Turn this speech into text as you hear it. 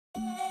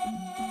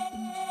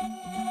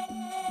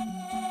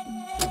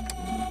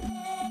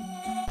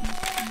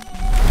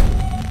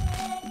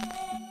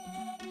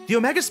The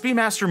Omega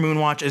Speedmaster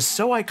Moonwatch is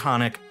so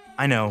iconic,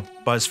 I know,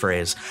 buzz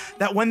phrase,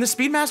 that when the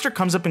Speedmaster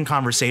comes up in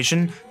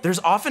conversation, there's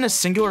often a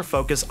singular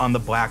focus on the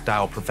black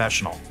dial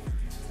professional.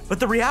 But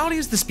the reality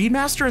is the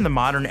Speedmaster in the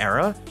modern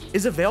era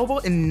is available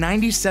in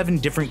 97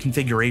 different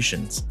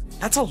configurations.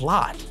 That's a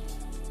lot.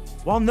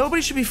 While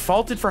nobody should be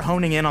faulted for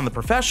honing in on the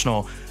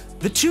professional,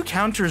 the 2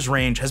 counters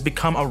range has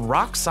become a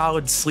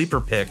rock-solid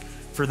sleeper pick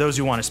for those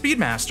who want a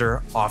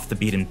Speedmaster off the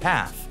beaten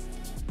path.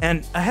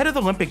 And ahead of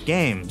the Olympic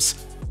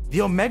Games, the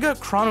Omega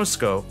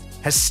Chronoscope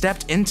has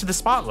stepped into the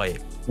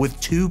spotlight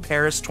with 2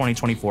 Paris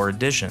 2024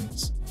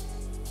 editions.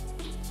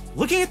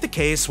 Looking at the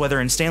case, whether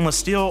in stainless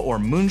steel or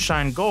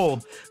moonshine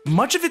gold,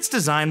 much of its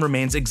design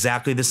remains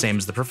exactly the same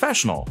as the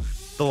professional.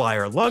 The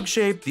lyre lug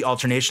shape, the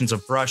alternations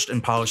of brushed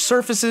and polished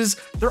surfaces,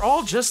 they're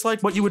all just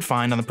like what you would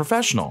find on the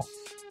professional.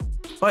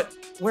 But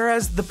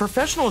whereas the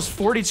professional is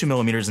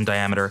 42mm in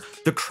diameter,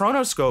 the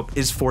Chronoscope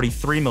is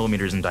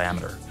 43mm in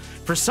diameter.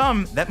 For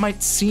some, that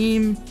might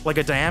seem like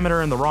a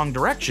diameter in the wrong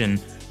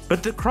direction,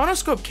 but the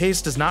Chronoscope case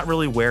does not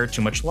really wear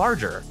too much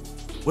larger.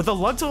 With a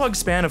lug-to-lug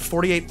span of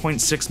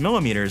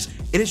 48.6mm,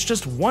 it is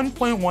just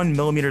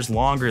 1.1mm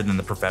longer than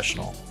the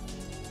professional.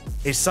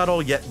 A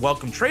subtle yet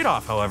welcome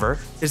trade-off, however,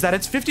 is that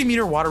its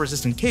 50-meter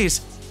water-resistant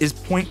case is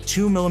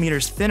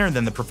 0.2mm thinner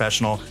than the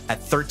professional at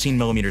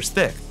 13mm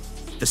thick.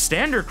 The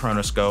standard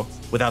Chronoscope,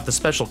 without the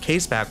special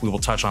case back we will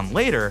touch on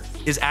later,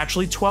 is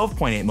actually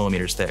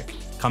 12.8mm thick,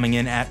 coming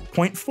in at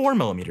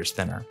 0.4mm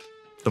thinner.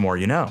 The more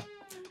you know.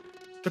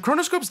 The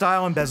Chronoscope's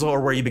dial and bezel are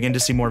where you begin to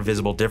see more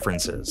visible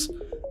differences.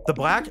 The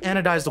black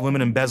anodized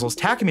aluminum bezel's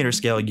tachymeter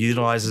scale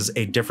utilizes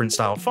a different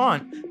style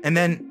font, and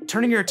then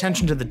turning your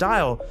attention to the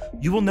dial,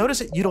 you will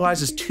notice it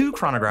utilizes 2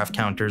 chronograph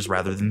counters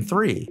rather than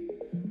 3.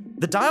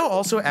 The dial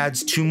also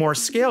adds 2 more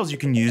scales you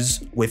can use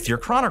with your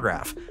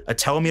chronograph, a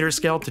telemeter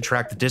scale to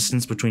track the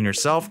distance between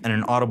yourself and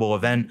an audible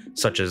event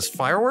such as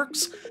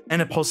fireworks,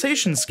 and a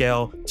pulsation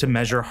scale to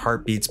measure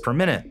heartbeats per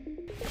minute.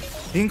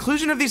 The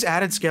inclusion of these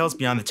added scales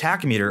beyond the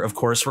tachymeter, of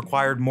course,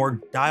 required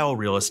more dial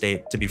real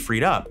estate to be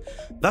freed up.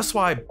 Thus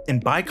why,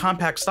 in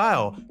bicompact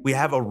style, we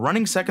have a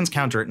running seconds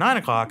counter at 9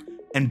 o'clock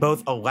and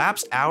both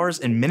elapsed hours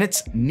and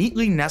minutes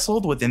neatly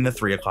nestled within the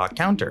 3 o'clock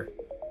counter.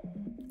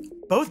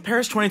 Both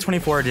Paris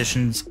 2024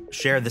 editions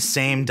share the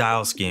same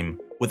dial scheme,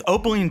 with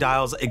opaline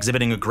dials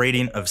exhibiting a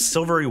gradient of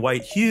silvery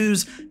white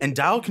hues and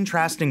dial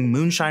contrasting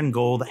moonshine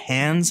gold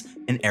hands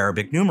and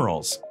Arabic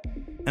numerals.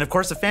 And of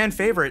course, a fan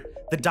favorite,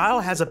 the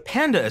dial has a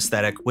panda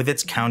aesthetic with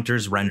its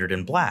counters rendered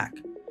in black.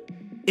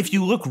 If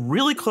you look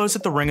really close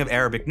at the ring of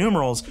Arabic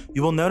numerals,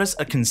 you will notice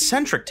a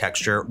concentric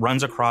texture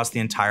runs across the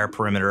entire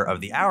perimeter of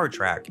the hour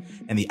track,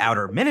 and the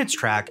outer minutes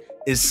track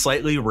is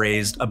slightly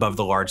raised above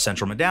the large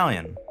central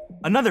medallion.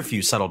 Another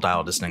few subtle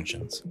dial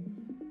distinctions.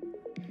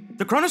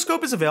 The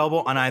Chronoscope is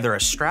available on either a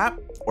strap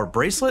or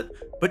bracelet,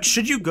 but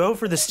should you go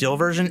for the steel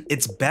version,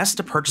 it's best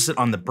to purchase it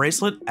on the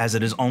bracelet as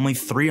it is only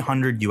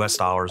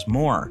 $300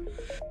 more.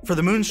 For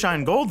the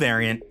Moonshine Gold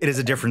variant, it is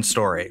a different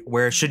story,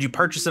 where should you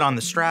purchase it on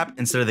the strap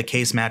instead of the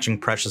case matching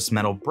precious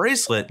metal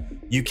bracelet,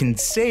 you can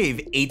save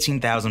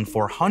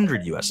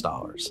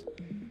 $18,400.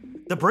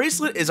 The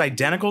bracelet is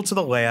identical to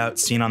the layout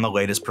seen on the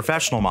latest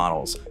professional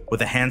models,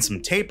 with a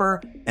handsome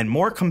taper and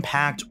more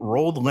compact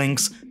rolled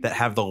links that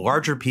have the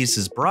larger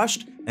pieces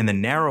brushed and the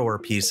narrower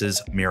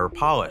pieces mirror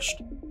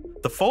polished.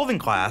 The folding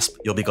clasp,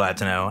 you'll be glad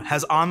to know,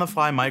 has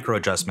on-the-fly micro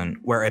adjustment,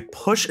 where a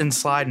push and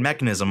slide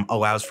mechanism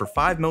allows for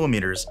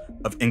 5mm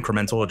of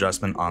incremental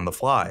adjustment on the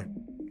fly.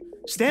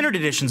 Standard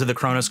editions of the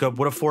Chronoscope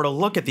would afford a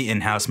look at the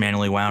in-house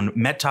manually wound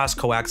Metas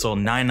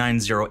coaxial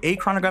 9908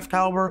 chronograph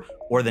caliber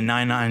or the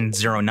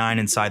 9909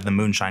 inside the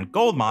Moonshine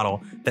Gold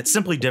model that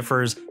simply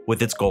differs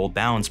with its gold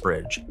balance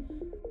bridge.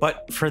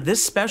 But for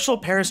this special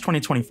Paris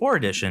 2024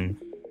 edition,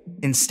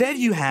 instead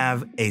you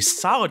have a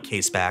solid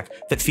caseback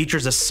that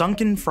features a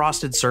sunken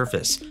frosted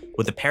surface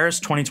with the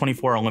Paris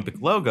 2024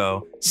 Olympic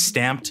logo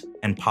stamped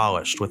and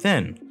polished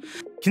within.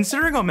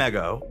 Considering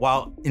Omega,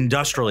 while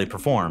industrially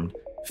performed,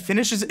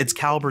 finishes its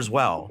calibers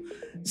well,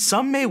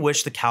 some may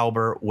wish the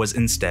caliber was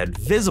instead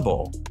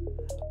visible.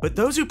 But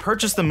those who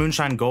purchase the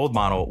Moonshine Gold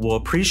model will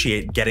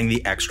appreciate getting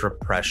the extra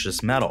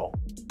precious metal.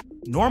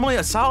 Normally,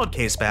 a solid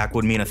caseback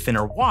would mean a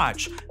thinner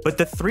watch, but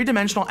the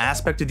 3-dimensional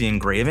aspect of the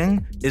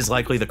engraving is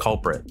likely the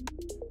culprit.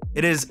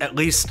 It is at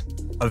least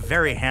a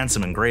very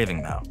handsome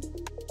engraving though.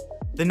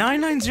 The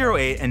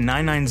 9908 and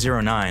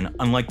 9909,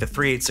 unlike the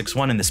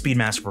 3861 and the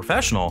Speedmaster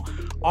Professional,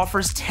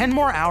 offers 10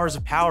 more hours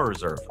of power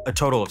reserve, a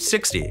total of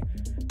 60.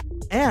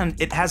 And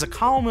it has a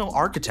column wheel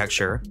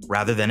architecture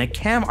rather than a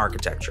cam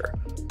architecture,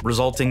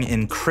 resulting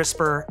in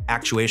crisper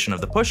actuation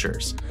of the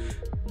pushers.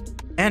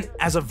 And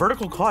as a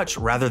vertical clutch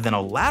rather than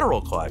a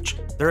lateral clutch,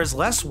 there is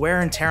less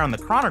wear and tear on the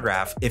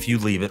chronograph if you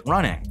leave it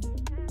running.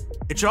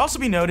 It should also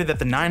be noted that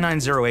the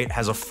 9908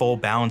 has a full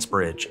balance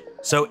bridge,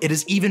 so it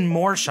is even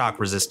more shock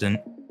resistant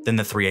than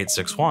the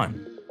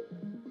 3861.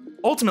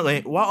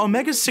 Ultimately, while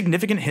Omega's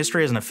significant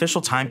history as an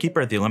official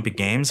timekeeper at the Olympic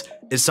Games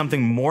is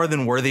something more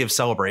than worthy of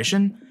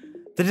celebration,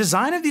 the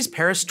design of these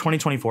Paris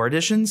 2024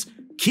 editions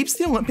keeps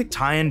the Olympic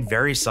tie-in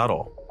very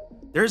subtle.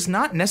 there's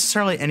not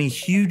necessarily any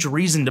huge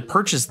reason to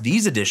purchase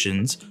these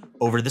editions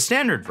over the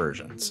standard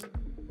versions.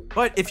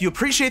 But if you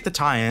appreciate the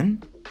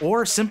tie-in,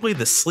 or simply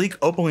the sleek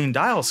opaline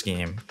dial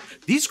scheme,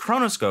 these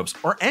chronoscopes,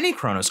 or any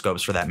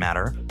chronoscopes for that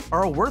matter,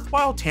 are a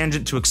worthwhile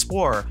tangent to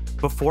explore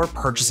before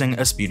purchasing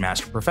a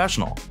Speedmaster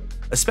Professional,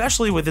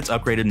 especially with its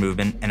upgraded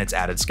movement and its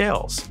added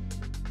scales.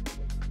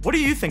 What do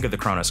you think of the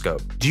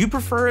Chronoscope? Do you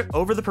prefer it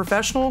over the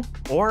Professional,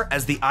 or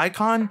as the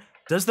icon,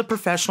 does the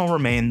Professional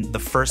remain the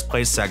first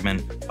place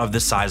segment of the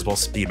sizable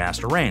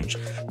Speedmaster range?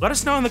 Let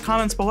us know in the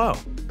comments below.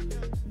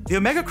 The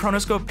Omega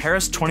Chronoscope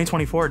Paris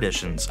 2024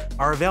 editions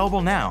are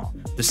available now.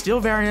 The steel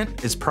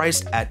variant is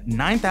priced at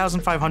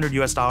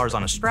 $9,500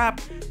 on a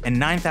strap and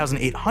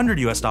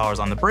 $9,800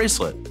 on the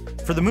bracelet.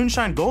 For the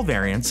Moonshine Gold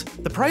variants,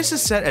 the price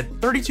is set at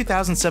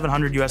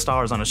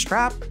 $32,700 on a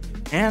strap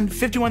and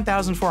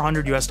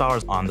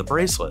 $51,400 on the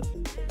bracelet.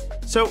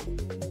 So,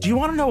 do you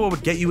want to know what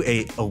would get you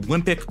a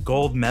Olympic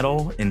gold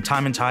medal in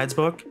Time+Tide's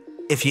book?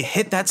 If you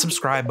hit that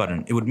subscribe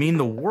button, it would mean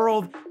the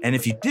world, and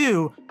if you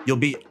do, you'll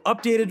be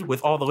updated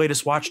with all the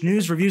latest watch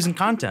news, reviews, and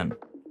content.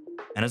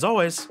 And as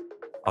always,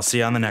 I'll see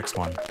you on the next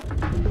one.